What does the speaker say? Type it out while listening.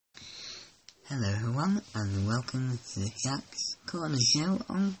Hello everyone, and welcome to the Jack's Corner Show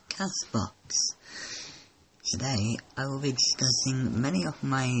on Castbox. Today, I will be discussing many of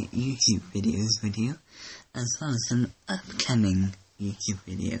my YouTube videos with you, as well as some upcoming YouTube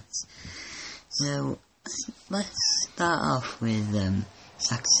videos. So, let's start off with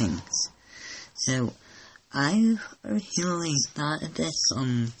Jack Sings. So, I originally started this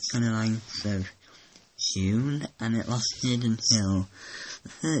on 29th of June, and it lasted until the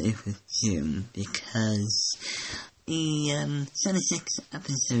 30th of June, because the 26th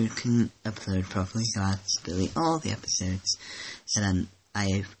episode couldn't upload properly, so I had to delete all the episodes. So then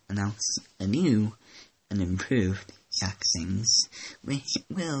I've announced a new and improved Jack Sings, which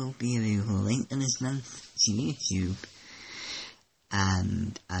will be available later this month to YouTube.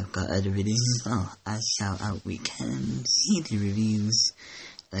 And I've got other videos as well. I shout out weekend CD reviews.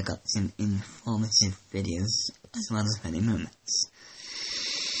 I got some informative videos as well as funny moments.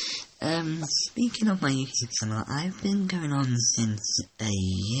 Speaking of my YouTube channel, I've been going on since a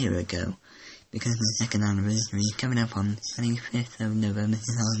year ago, because my second anniversary is coming up on 25th of November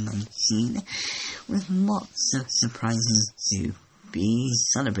 2019, with lots of surprises to be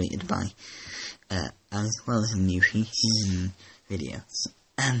celebrated by, as well as some new features and videos.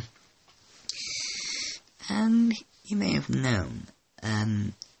 And you may have known,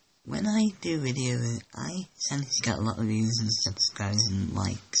 when I do videos, I tend to get a lot of views and subscribes and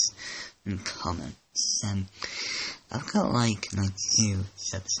likes and comments. I've got like 92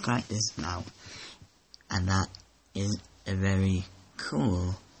 subscribers now, and that is a very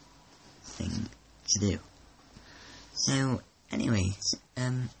cool thing to do. So, anyways,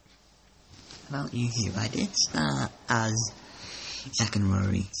 about YouTube, I did start as Jack and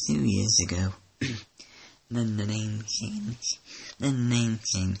Rory 2 years ago. Then the name changed. Then the name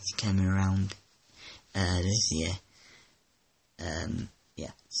change came around this year.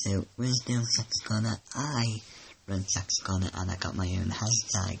 Yeah, so we're still Jack's Corner. I run Jack's Corner, and I got my own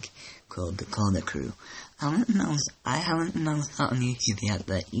hashtag called the Corner Crew. I haven't announced that on YouTube yet,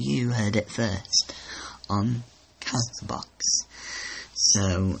 but you heard it first on Castbox.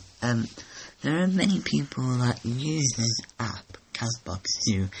 So, there are many people that use this app, Castbox,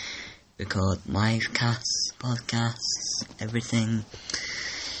 to record live casts, podcasts, everything.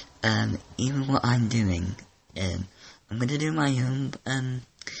 Even what I'm doing. I'm going to do my own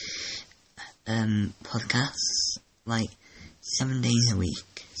podcasts, like 7 days a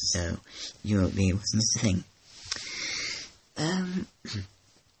week, so you won't be able to miss a thing. I'm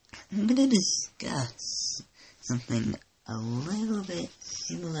going to discuss something a little bit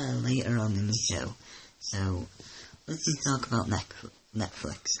similar later on in the show, so let's just talk about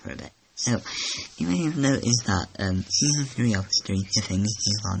Netflix for a bit. So, you may have noticed that Season 3 of Stranger Things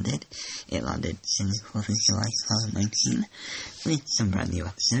has landed. It landed since 4th of July 2019, with some brand new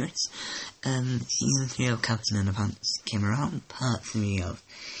episodes. Season 3 of Captain Underpants came around. Part 3 of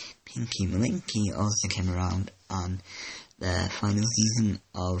Pinky Malinky also came around. And the final season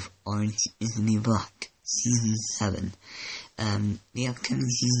of Orange is the New Black, Season 7. The upcoming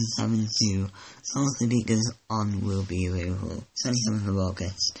Season 7 to All the Beat Goes On will be available 27th of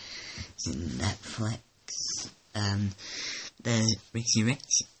August. To Netflix. There's Richie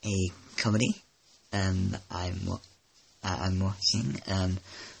Rich, a comedy that I'm watching.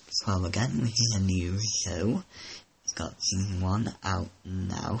 12 Again, which is a new show. It's got season 1 out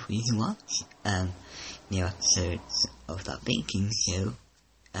now for you to watch. New episodes of that baking show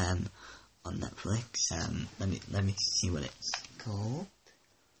on Netflix. Let me see what it's called.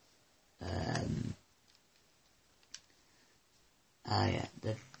 Yeah,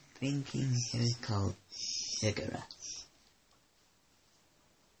 the baking show is called Sugar Rush.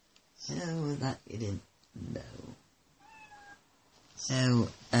 So that you didn't know. So,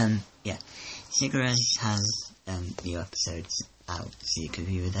 yeah, Sugar Rush has new episodes out, so you can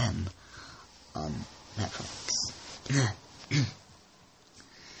view them on Netflix.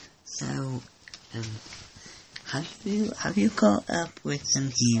 So, have you caught up with some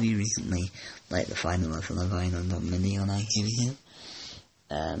TV recently, like the final of Love Island on Monday on ITV2?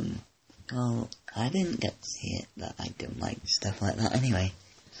 Well, I didn't get to see it, but I don't like stuff like that anyway.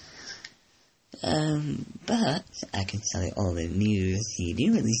 But I can tell you all the new CD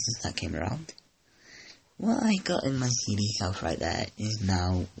releases that came around. What I got in my CD shelf right there is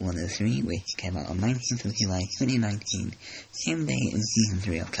now 103, which came out on 19th of July 2019, same day as Season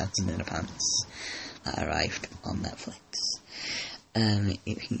 3 of Captain Underpants, that arrived on Netflix.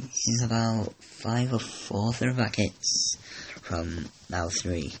 It features about 5 or 4 throwback hits from Now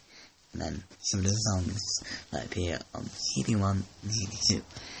 3, and then some of the songs that appear on CD1 and CD2.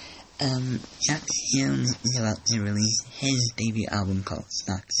 Jack Jones is about to release his debut album called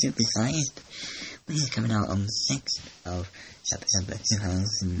Snack Supersized, which is coming out on the 6th of September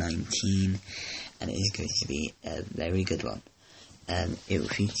 2019, and it is going to be a very good one. It will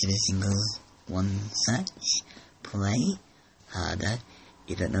feature the singles One Such, Play, Harder,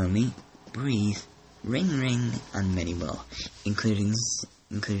 You Don't Know Me, Breathe, Ring Ring, and many more, including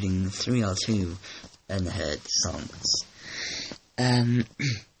 3 or 2 unheard songs.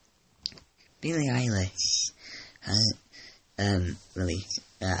 Billie Eilish has released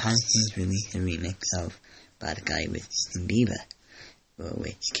a remix of Bad Guy with Justin Bieber,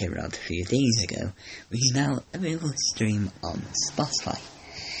 which came out a few days ago, which is now available to stream on Spotify.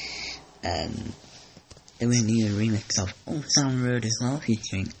 There was a new remix of Old Town Road as well,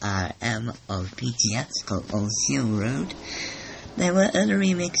 featuring RM of BTS, called Old Seal Road. There were other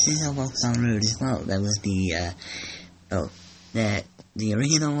remixes of Old Town Road as well. There was the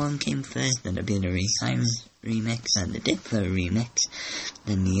original one came first, then the Billy Cyrus remix, and the Diplo remix,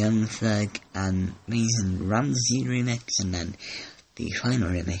 then the Young Thug and Mason Ramsey remix, and then the final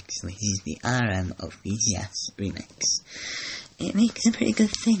remix, which is the RM of BTS remix. It makes a pretty good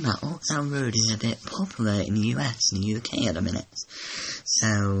thing that Old Town Road is a bit popular in the US and the UK at the minute.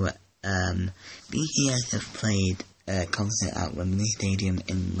 So, BTS have played a concert at Wembley Stadium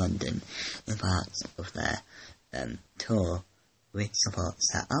in London as part of their tour, which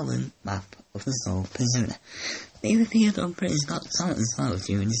supports their album Map of the Soul Persona. They appeared on Britain's Got Talent as well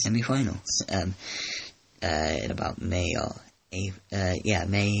during the semi-finals in about May or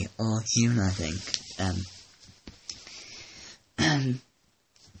June, I think.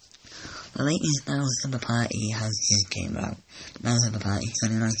 The latest Now's the Party has just came out. Now's the Party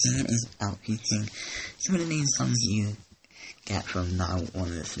 2019 is out featuring some of the main songs you get from Now 1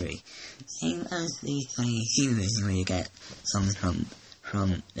 of the 3. Same as the 2018 version where you get songs from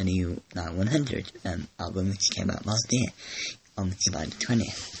the new Now 100 album, which came out last year on July the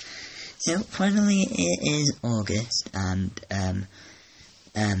 20th. So finally it is August, and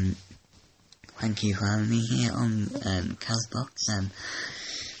thank you for having me here on Castbox.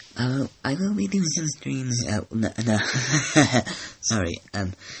 I will be doing some streams,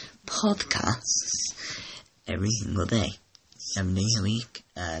 podcasts every single day, 7 days a week,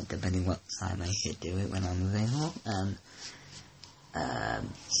 depending what time I should do it when I'm available.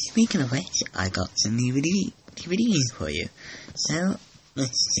 Speaking of which, I got some new DVDs for you, so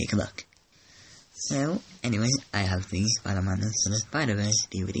let's take a look. So, anyways, I have the Spider-Man Into the Spider-Verse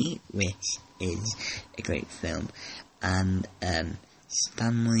DVD, which is a great film, and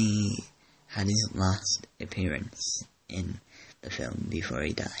Stan Lee had his last appearance in the film before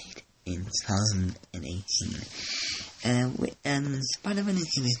he died in 2018. Spider-Man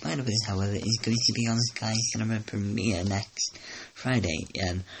Into the Spider-Verse, however, is going to be on Sky Cinema premiere next Friday,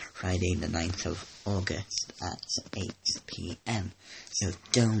 Friday the 9th of August at 8 PM. So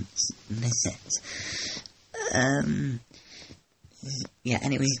don't miss it.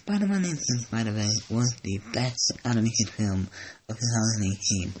 Anyway, Spider-Man Into the Spider-Verse was the best animated film of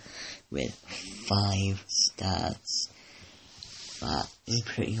 2018 with 5 stars. That is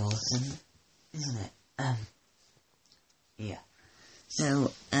pretty awesome, isn't it?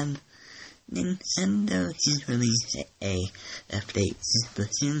 So, Nintendo has released a update to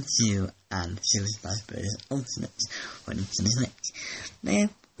Splatoon 2 and Super Smash Bros. Ultimate for Nintendo Switch. They're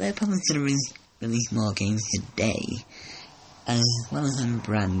probably going to release more games today, as well as some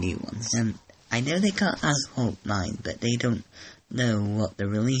brand new ones. I know they got Asphalt 9, but they don't know what the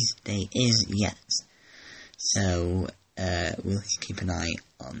release date is yet. So, we'll keep an eye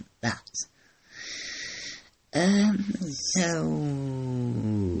on that. Any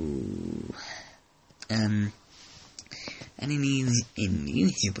news in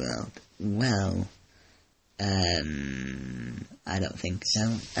YouTube world? Well, I don't think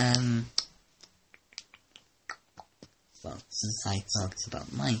so. Well, since I talked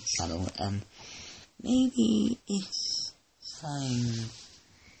about my channel, maybe it's time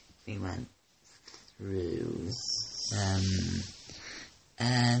we went through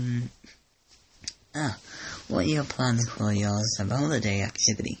what are your plans for your summer holiday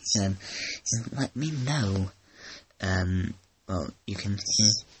activities? So let me know. Well, you can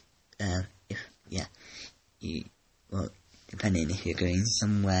just, depending if you're going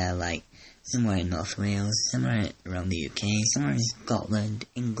somewhere in North Wales, somewhere around the UK, somewhere in Scotland,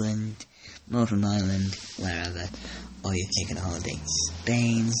 England, Northern Ireland, wherever, or you're taking a holiday to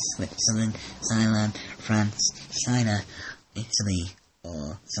Spain, Switzerland, Thailand, France, China, Italy,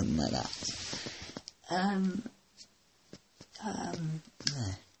 or something like that. I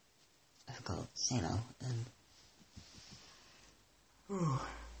forgot what to say now.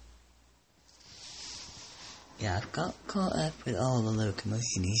 yeah, I've got caught up with all the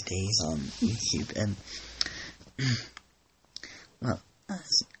locomotion these days on YouTube, and well,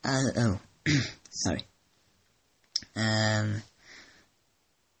 sorry.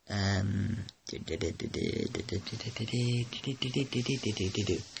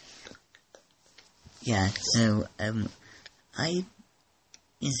 Yeah, so, I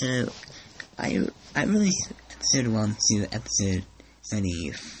released episode 1 to episode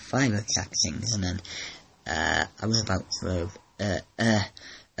 25 of Jack Sings, and then, I was about to,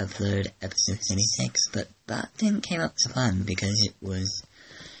 upload episode 26, but that didn't came up to plan because it was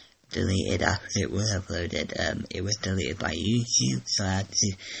deleted after it was uploaded. It was deleted by YouTube, so I had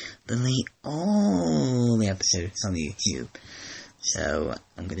to delete all the episodes from YouTube. So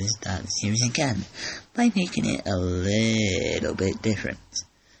I'm going to start the series again by making it a little bit different.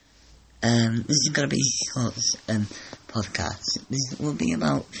 This is going to be a short podcast. This will be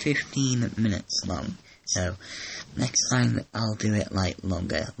about 15 minutes long. So next time I'll do it like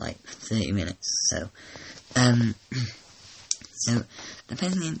longer, like 30 minutes. So so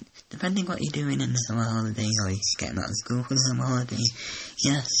depending what you're doing in the summer holidays, or you're just getting out of school for the summer holidays,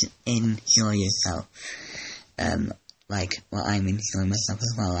 just enjoy yourself. Like what I'm enjoying myself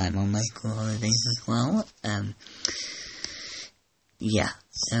as well. I'm on my school holidays as well. Yeah.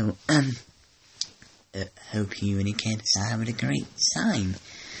 So hope you and your kids are having a great time.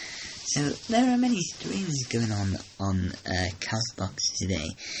 So there are many streams going on Castbox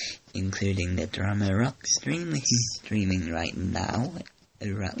today, including the Drama Rock stream, which is streaming right now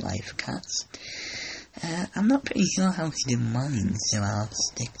over at Livecast. I'm not pretty sure how to do mine, so I'll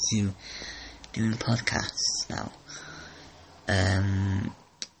stick to doing podcasts now.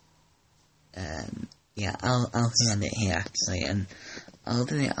 Yeah, I'll end it here actually, and I'll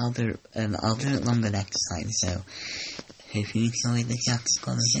do it longer next time. So hope you enjoyed the Jack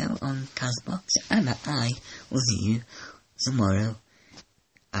Squad show on Castbox, and I will see you tomorrow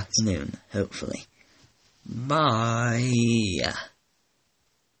afternoon, hopefully. Bye!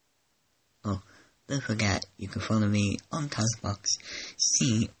 Oh, don't forget, you can follow me on Castbox,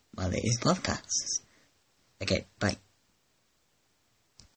 see my latest podcasts. Okay, bye.